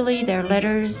gradually their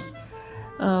letters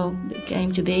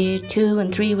came to be 2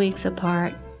 and 3 weeks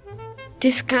apart.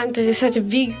 This country is such a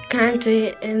big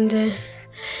country and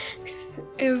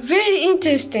very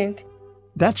interesting.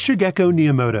 That's Shigeko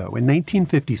Niyamoto in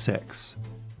 1956.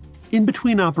 In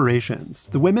between operations,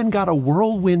 the women got a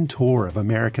whirlwind tour of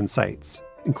American sites,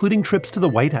 including trips to the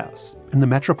White House and the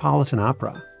Metropolitan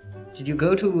Opera. Did you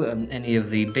go to any of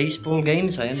the baseball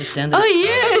games? I understand that. Oh,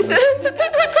 yes!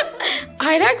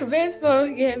 I like baseball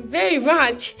game very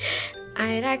much.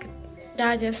 I like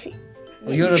Dodgers.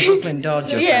 Well, you're a Brooklyn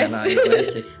Dodger Yes. fan, are you,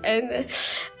 Gracie? And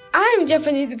I'm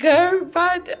Japanese girl,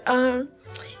 but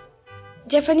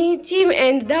Japanese team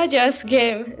and Dodgers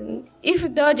game.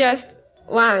 If Dodgers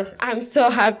won, I'm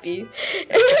so happy.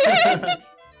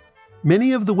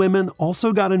 Many of the women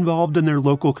also got involved in their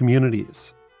local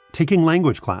communities, taking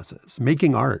language classes,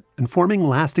 making art, and forming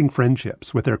lasting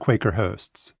friendships with their Quaker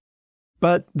hosts.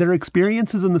 But their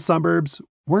experiences in the suburbs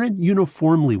weren't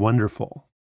uniformly wonderful.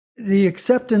 The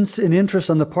acceptance and interest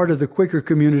on the part of the Quaker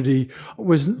community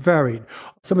was varied.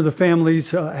 Some of the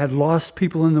families had lost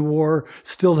people in the war,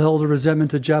 still held a resentment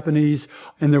to Japanese.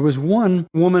 And there was one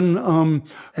woman,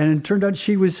 and it turned out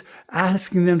she was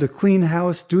asking them to clean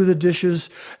house, do the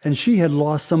dishes, and she had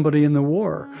lost somebody in the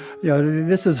war.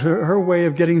 This is her way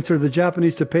of getting to the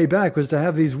Japanese to pay back, was to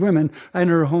have these women in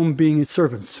her home being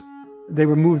servants. They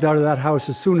were moved out of that house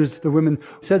as soon as the women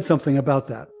said something about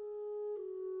that.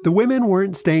 The women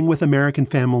weren't staying with American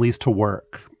families to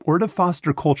work or to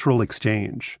foster cultural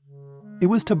exchange. It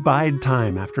was to bide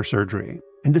time after surgery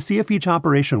and to see if each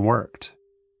operation worked.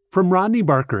 From Rodney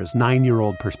Barker's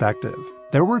 9-year-old perspective,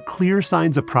 there were clear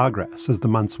signs of progress as the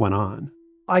months went on.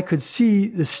 I could see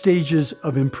the stages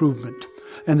of improvement.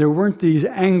 And there weren't these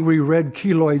angry red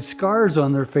keloid scars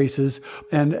on their faces.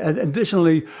 And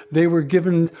additionally, they were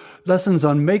given lessons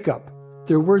on makeup.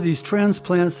 There were these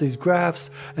transplants, these grafts,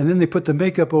 and then they put the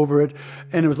makeup over it,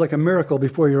 and it was like a miracle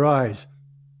before your eyes.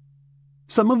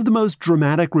 Some of the most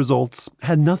dramatic results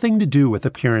had nothing to do with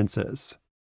appearances.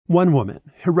 One woman,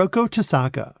 Hiroko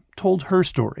Tasaka, told her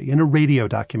story in a radio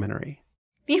documentary.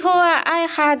 Before I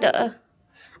had an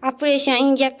operation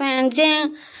in Japan,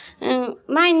 then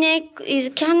my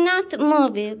neck cannot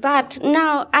move it, but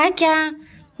now I can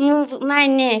move my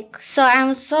neck, so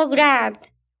I'm so glad.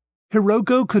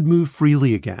 Hiroko could move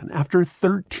freely again after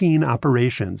 13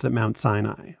 operations at Mount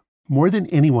Sinai, more than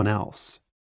anyone else.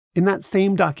 In that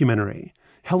same documentary,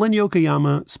 Helen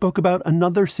Yokoyama spoke about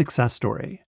another success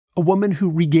story, a woman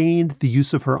who regained the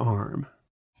use of her arm.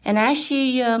 And as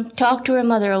she talked to her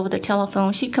mother over the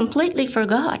telephone, she completely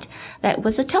forgot that it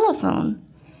was a telephone.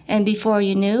 And before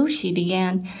you knew, she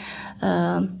began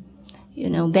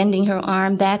bending her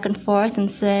arm back and forth and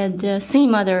said, see,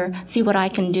 Mother, see what I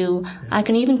can do. I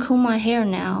can even comb my hair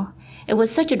now. It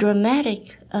was such a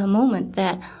dramatic moment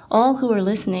that all who were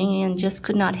listening and just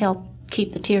could not help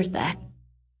keep the tears back.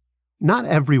 Not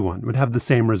everyone would have the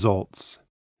same results.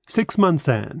 6 months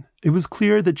in, it was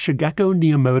clear that Shigeko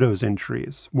Niyamoto's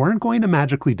injuries weren't going to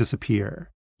magically disappear,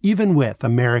 even with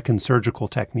American surgical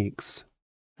techniques.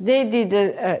 They did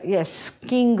a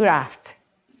skin graft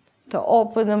to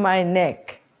open my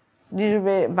neck, little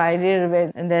bit by little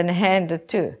bit, and then hand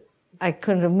too. I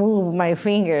couldn't move my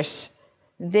fingers.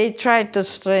 They tried to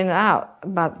straighten out,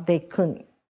 but they couldn't.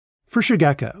 For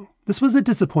Shigeko, this was a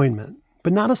disappointment,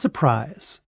 but not a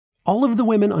surprise. All of the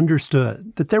women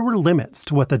understood that there were limits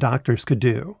to what the doctors could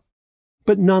do.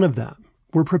 But none of them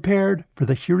were prepared for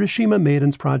the Hiroshima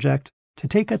Maidens project to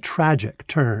take a tragic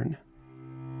turn.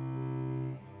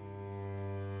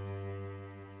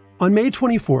 On May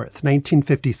 24th,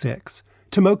 1956,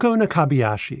 Tomoko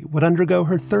Nakabayashi would undergo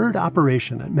her third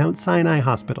operation at Mount Sinai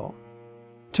Hospital.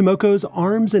 Tomoko's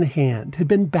arms and hand had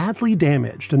been badly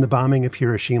damaged in the bombing of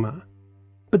Hiroshima.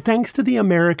 But thanks to the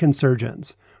American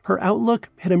surgeons, her outlook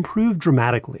had improved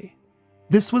dramatically.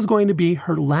 This was going to be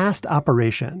her last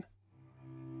operation.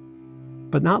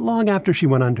 But not long after she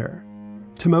went under,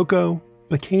 Tomoko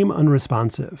became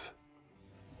unresponsive.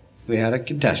 We had a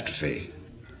catastrophe.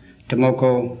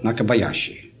 Tomoko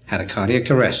Nakabayashi had a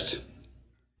cardiac arrest.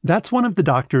 That's one of the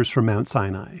doctors from Mount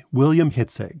Sinai, William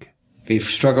Hitzig. We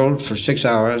struggled for 6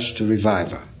 hours to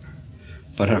revive her,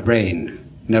 but her brain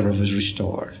never was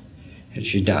restored, and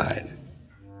she died.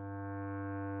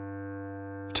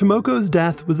 Tomoko's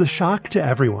death was a shock to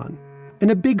everyone, and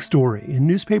a big story in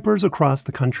newspapers across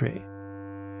the country.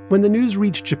 When the news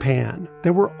reached Japan,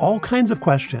 there were all kinds of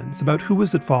questions about who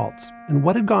was at fault and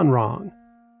what had gone wrong.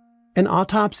 An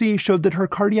autopsy showed that her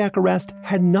cardiac arrest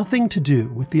had nothing to do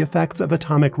with the effects of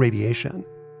atomic radiation.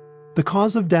 The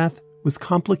cause of death was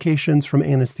complications from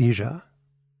anesthesia.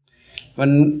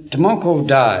 When Tomoko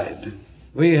died,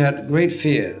 we had great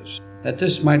fears that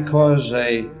this might cause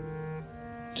a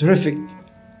terrific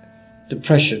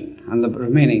depression on the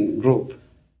remaining group.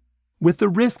 With the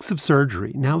risks of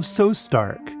surgery now so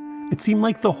stark, it seemed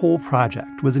like the whole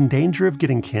project was in danger of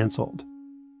getting canceled.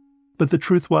 But the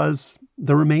truth was,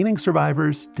 the remaining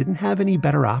survivors didn't have any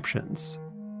better options.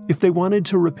 If they wanted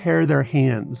to repair their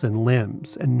hands and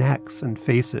limbs and necks and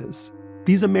faces,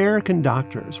 these American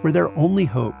doctors were their only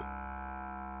hope.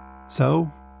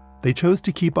 So, they chose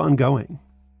to keep on going.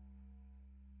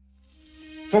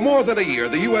 For more than a year,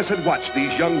 the U.S. had watched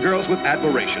these young girls with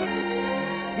admiration.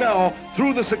 Now,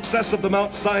 through the success of the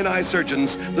Mount Sinai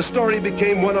surgeons, the story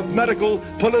became one of medical,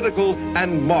 political,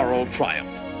 and moral triumph.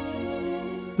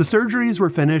 The surgeries were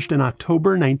finished in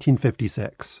October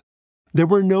 1956. There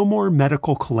were no more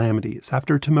medical calamities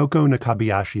after Tomoko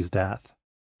Nakabayashi's death.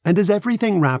 And as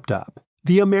everything wrapped up,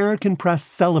 the American press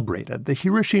celebrated the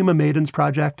Hiroshima Maidens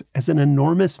project as an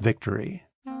enormous victory.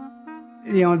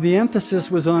 You know, the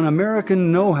emphasis was on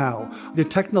American know-how. The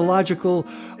technological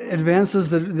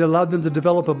advances that allowed them to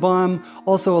develop a bomb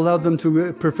also allowed them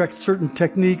to perfect certain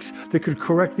techniques that could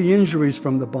correct the injuries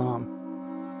from the bomb.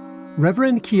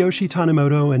 Reverend Kiyoshi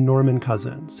Tanimoto and Norman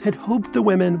Cousins had hoped the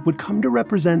women would come to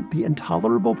represent the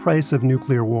intolerable price of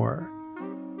nuclear war.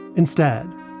 Instead,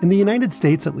 in the United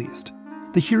States at least,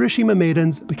 the Hiroshima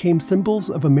Maidens became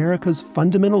symbols of America's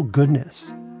fundamental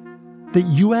goodness. That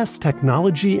U.S.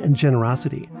 technology and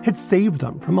generosity had saved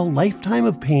them from a lifetime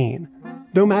of pain,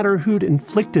 no matter who'd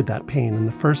inflicted that pain in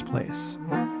the first place.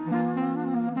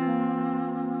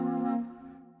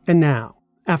 And now,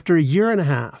 after a year and a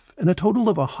half and a total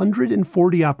of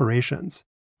 140 operations,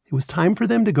 it was time for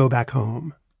them to go back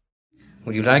home.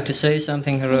 Would you like to say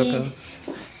something, Hiroko? Yes.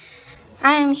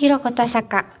 I am Hiroko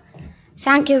Tasaka.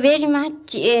 Thank you very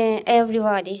much,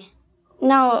 everybody.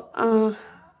 Now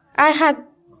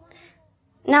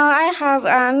I have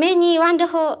many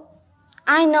wonderful.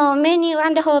 I know many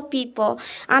wonderful people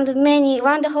and many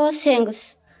wonderful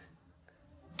things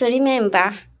to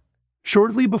remember.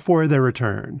 Shortly before their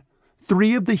return,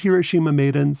 3 of the Hiroshima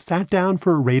Maidens sat down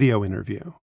for a radio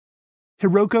interview.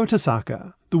 Hiroko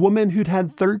Tasaka, the woman who'd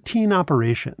had 13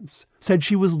 operations, said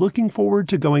she was looking forward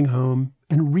to going home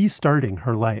and restarting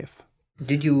her life.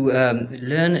 Did you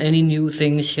learn any new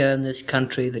things here in this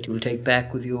country that you will take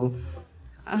back with you?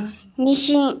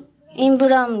 Machine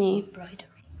embroidery.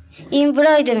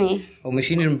 Oh,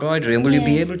 machine embroidery. And will you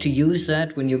be able to use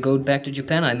that when you go back to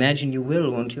Japan? I imagine you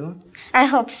will, won't you? I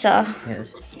hope so.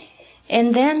 Yes.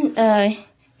 And then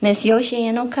Miss Yoshi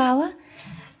Enokawa.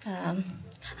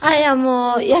 I am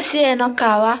Yoshi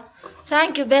Enokawa.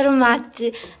 Thank you very much.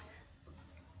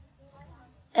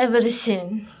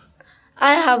 Everything.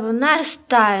 I have a nice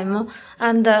time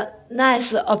and a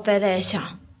nice operation.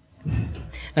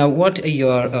 Now, what are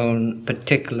your own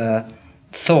particular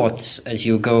thoughts as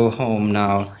you go home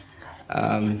now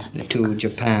to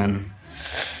Japan?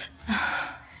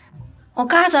 お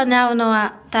母さんに会うの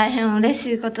は大変嬉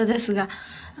しいことですが、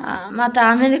また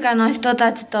アメリカの人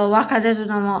たちと別れる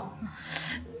のも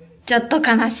ちょっと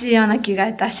悲しいような気が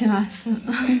いたします。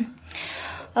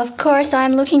Of course,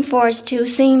 I'm looking forward to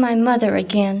seeing my mother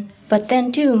again. But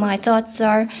then, too, my thoughts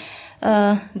are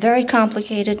very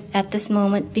complicated at this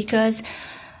moment because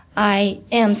I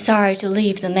am sorry to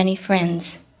leave the many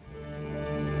friends.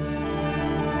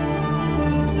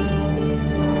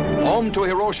 Home to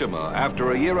Hiroshima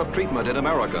after a year of treatment in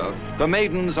America, the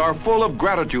Maidens are full of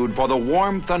gratitude for the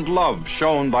warmth and love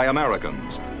shown by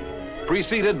Americans.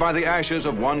 Preceded by the ashes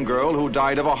of one girl who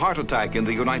died of a heart attack in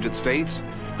the United States,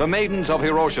 the Maidens of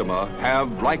Hiroshima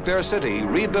have, like their city,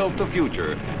 rebuilt the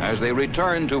future as they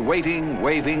return to waiting,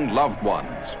 waving loved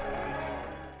ones.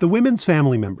 The women's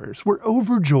family members were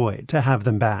overjoyed to have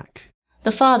them back.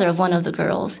 The father of one of the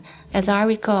girls, as I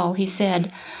recall, he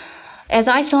said, "As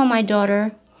I saw my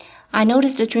daughter, I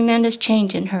noticed a tremendous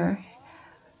change in her.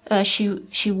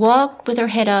 She walked with her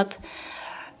head up,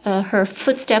 her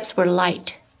footsteps were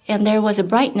light, and there was a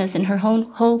brightness in her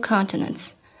whole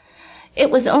countenance.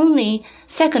 It was only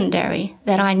secondary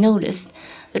that I noticed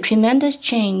the tremendous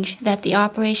change that the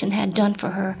operation had done for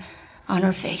her on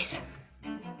her face."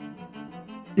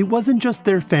 It wasn't just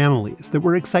their families that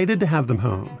were excited to have them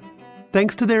home.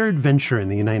 Thanks to their adventure in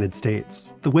the United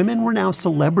States, the women were now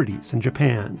celebrities in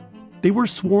Japan. They were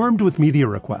swarmed with media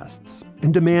requests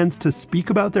and demands to speak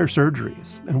about their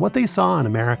surgeries and what they saw in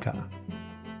America.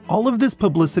 All of this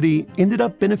publicity ended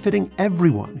up benefiting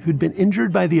everyone who'd been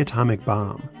injured by the atomic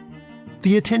bomb.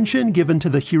 The attention given to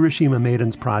the Hiroshima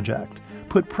Maidens project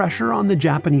put pressure on the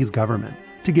Japanese government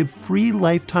to give free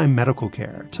lifetime medical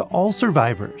care to all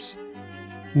survivors.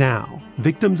 Now,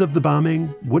 victims of the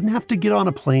bombing wouldn't have to get on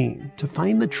a plane to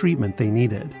find the treatment they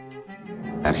needed.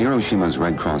 At Hiroshima's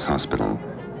Red Cross Hospital,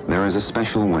 there is a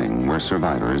special wing where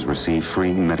survivors receive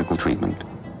free medical treatment.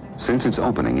 Since its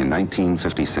opening in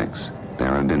 1956,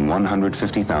 there have been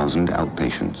 150,000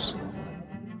 outpatients.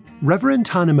 Reverend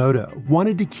Tanimoto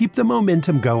wanted to keep the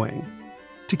momentum going,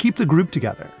 to keep the group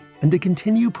together, and to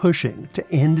continue pushing to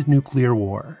end nuclear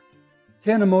war.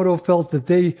 Tanimoto felt that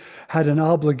they had an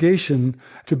obligation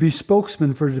to be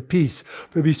spokesman for the peace,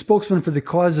 to be spokesman for the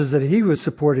causes that he was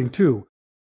supporting too.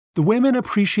 The women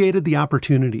appreciated the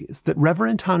opportunities that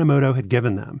Reverend Tanimoto had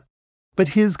given them, but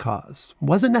his cause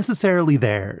wasn't necessarily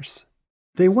theirs.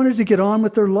 They wanted to get on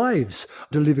with their lives,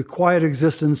 to live a quiet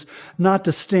existence, not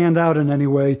to stand out in any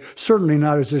way, certainly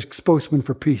not as a spokesman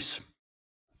for peace.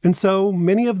 And so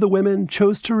many of the women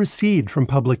chose to recede from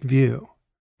public view.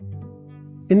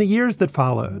 In the years that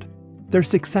followed, their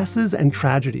successes and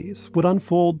tragedies would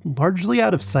unfold largely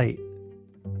out of sight.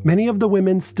 Many of the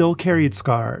women still carried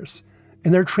scars,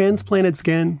 and their transplanted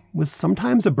skin was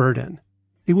sometimes a burden.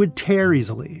 It would tear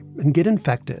easily and get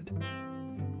infected.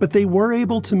 But they were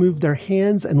able to move their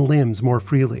hands and limbs more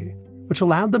freely, which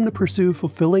allowed them to pursue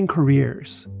fulfilling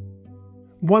careers.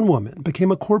 One woman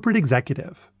became a corporate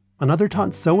executive, another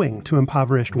taught sewing to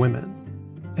impoverished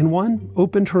women, and one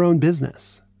opened her own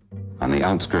business. On the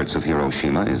outskirts of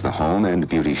Hiroshima is the home and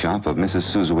beauty shop of Mrs.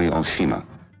 Suzue Oshima.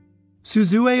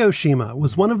 Suzue Oshima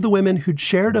was one of the women who'd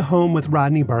shared a home with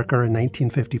Rodney Barker in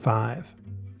 1955.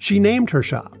 She named her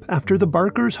shop after the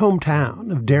Barkers'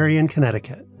 hometown of Darien,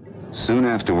 Connecticut. Soon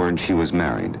afterward, she was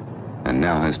married and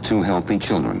now has 2 healthy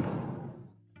children.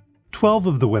 12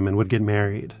 of the women would get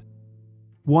married.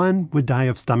 One would die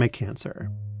of stomach cancer,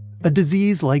 a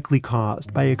disease likely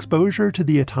caused by exposure to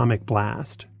the atomic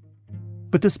blast.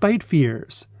 But despite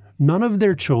fears, none of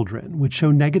their children would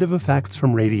show negative effects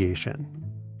from radiation.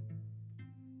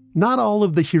 Not all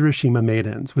of the Hiroshima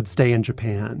maidens would stay in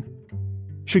Japan.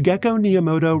 Shigeko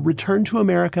Miyamoto returned to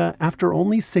America after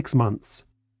only 6 months.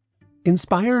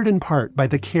 Inspired in part by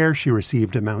the care she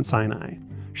received at Mount Sinai,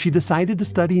 she decided to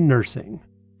study nursing.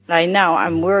 Right now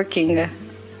I'm working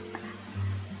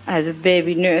as a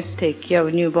baby nurse, take care of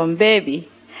a newborn baby.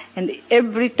 And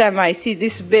every time I see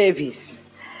these babies,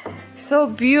 so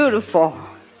beautiful.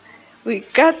 We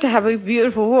got to have a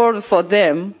beautiful world for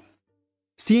them.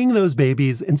 Seeing those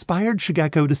babies inspired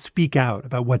Shigeko to speak out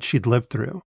about what she'd lived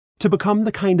through, to become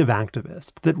the kind of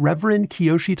activist that Reverend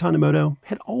Kiyoshi Tanimoto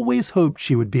had always hoped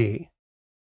she would be.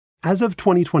 As of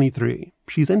 2023,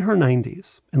 she's in her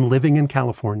 90s and living in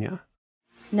California.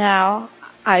 Now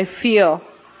I feel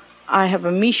I have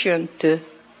a mission to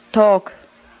talk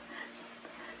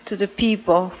to the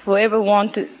people, whoever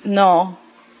want to know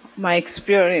my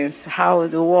experience, how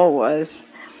the war was.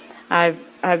 I'd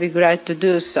be glad to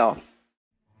do so.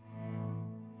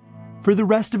 For the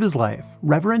rest of his life,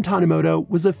 Reverend Tanimoto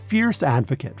was a fierce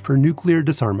advocate for nuclear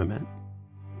disarmament.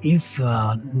 If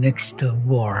next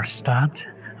war starts,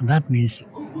 that means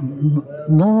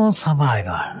no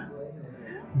survivor,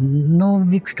 no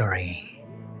victory,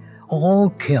 all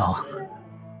kill.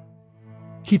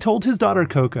 He told his daughter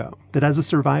Coco that as a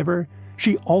survivor,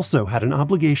 she also had an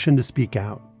obligation to speak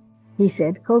out. He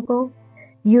said, Coco,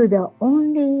 you're the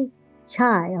only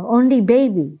child, only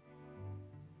baby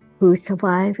who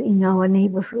survived in our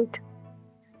neighborhood.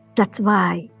 That's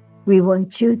why we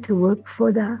want you to work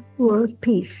for the world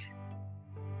peace.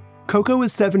 Coco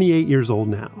is 78 years old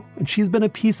now, and she's been a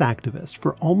peace activist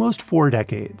for almost 4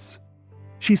 decades.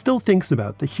 She still thinks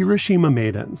about the Hiroshima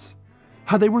Maidens,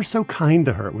 how they were so kind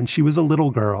to her when she was a little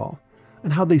girl,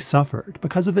 and how they suffered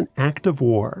because of an act of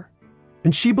war.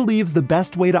 And she believes the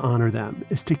best way to honor them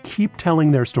is to keep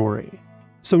telling their story,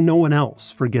 so no one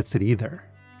else forgets it either.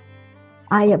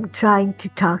 I am trying to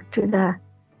talk to the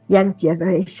young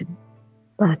generation,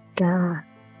 but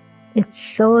it's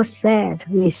so sad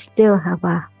we still have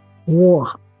a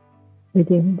war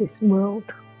within this world.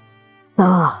 So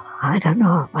I don't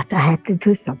know, but I have to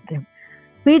do something.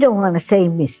 We don't want the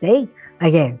same mistake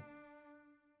again.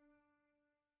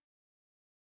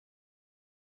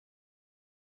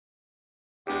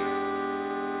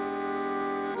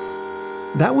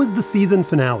 That was the season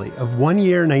finale of 1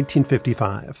 Year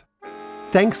 1955.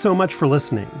 Thanks so much for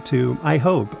listening to, I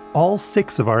hope, all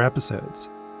 6 of our episodes.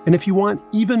 And if you want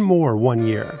even more 1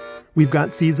 year, we've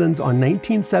got seasons on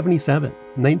 1977,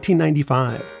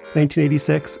 1995,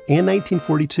 1986, and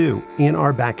 1942 in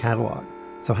our back catalog.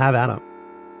 So have at 'em.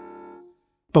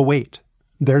 But wait,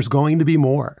 there's going to be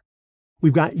more.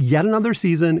 We've got yet another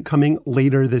season coming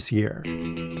later this year.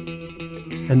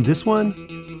 And this one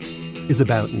is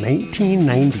about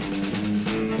 1990.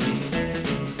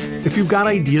 If you've got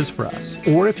ideas for us,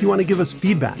 or if you want to give us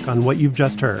feedback on what you've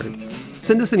just heard,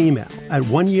 send us an email at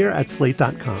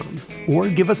oneyear@slate.com, or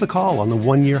give us a call on the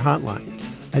 1 Year hotline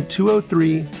at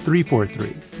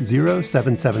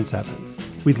 203-343-0777.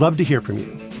 We'd love to hear from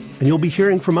you, and you'll be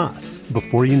hearing from us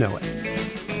before you know it.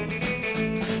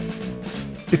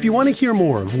 If you want to hear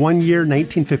more of 1 Year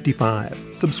 1955,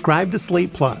 subscribe to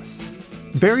Slate Plus.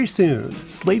 Very soon,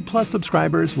 Slate Plus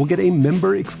subscribers will get a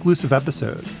member-exclusive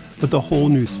episode with a whole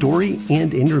new story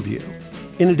and interview.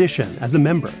 In addition, as a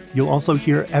member, you'll also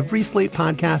hear every Slate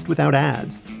podcast without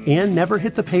ads and never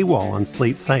hit the paywall on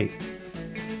Slate's site.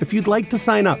 If you'd like to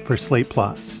sign up for Slate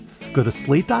Plus, go to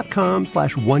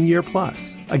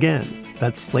slate.com/oneyearplus. Again,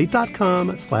 that's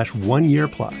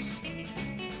slate.com/oneyearplus.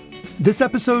 This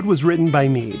episode was written by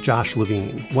me, Josh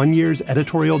Levin, One Year's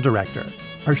editorial director.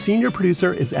 Our senior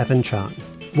producer is Evan Chung.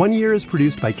 One Year is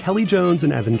produced by Kelly Jones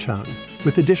and Evan Chung,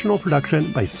 with additional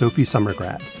production by Sophie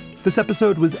Summergrad. This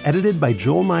episode was edited by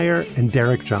Joel Meyer and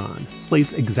Derek John,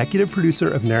 Slate's executive producer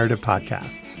of narrative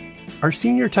podcasts. Our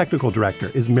senior technical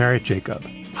director is Merritt Jacob.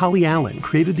 Holly Allen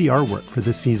created the artwork for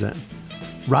this season.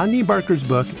 Rodney Barker's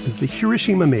book is The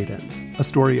Hiroshima Maidens, a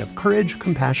story of courage,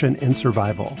 compassion, and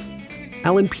survival.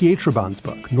 Alan Pietrobon's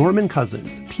book, Norman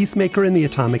Cousins, Peacemaker in the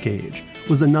Atomic Age,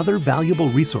 was another valuable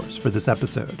resource for this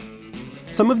episode.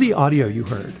 Some of the audio you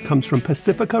heard comes from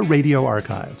Pacifica Radio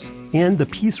Archives and the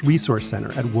Peace Resource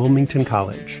Center at Wilmington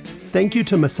College. Thank you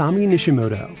to Masami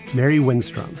Nishimoto, Mary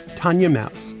Windstrom, Tanya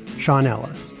Mouse, Sean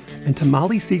Ellis, and to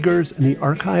Molly Seegers and the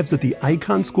archives at the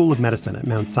Icahn School of Medicine at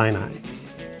Mount Sinai.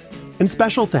 And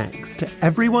special thanks to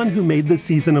everyone who made this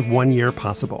season of One Year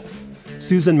possible.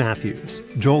 Susan Matthews,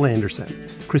 Joel Anderson,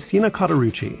 Christina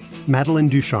Cauterucci, Madeline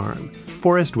Ducharme,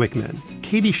 Forrest Wickman,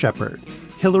 Katie Shepard,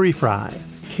 Hillary Fry,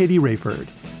 Katie Rayford,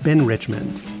 Ben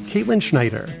Richmond, Caitlin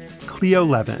Schneider, Cleo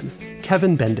Levin,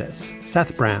 Kevin Bendis,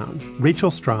 Seth Brown,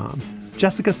 Rachel Strom,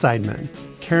 Jessica Seidman,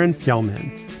 Karen Fjellman,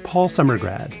 Paul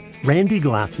Summergrad, Randy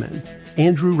Glassman,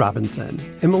 Andrew Robinson,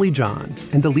 Emily John,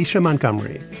 and Alicia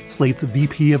Montgomery, Slate's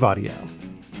VP of Audio.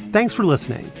 Thanks for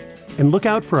listening, and look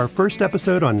out for our first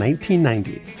episode on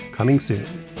 1990, coming soon.